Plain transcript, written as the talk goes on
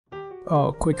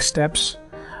quick steps,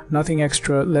 nothing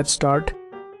extra. Let's start.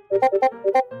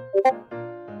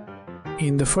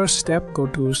 In the first step, go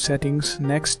to Settings.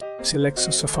 Next, select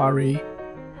Safari.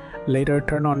 Later,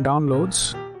 turn on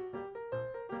Downloads.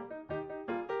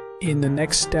 In the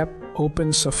next step,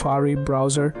 open Safari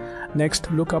browser.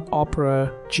 Next, look up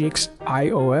Opera GX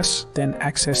iOS, then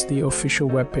access the official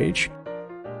web page.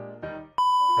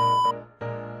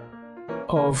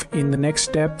 In the next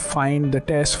step, find the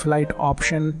test flight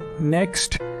option.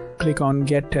 Next, click on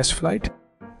Get Test Flight.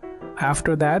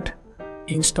 After that,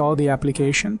 install the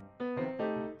application.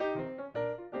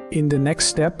 In the next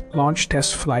step, launch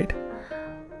test flight.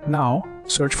 Now,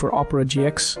 search for Opera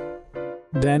GX.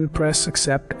 Then press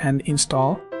Accept and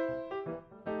Install.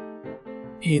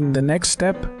 In the next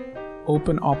step,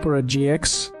 open Opera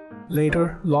GX.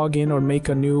 Later, log in or make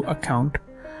a new account.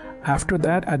 After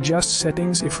that, adjust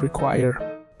settings if required.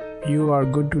 You are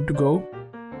good to go.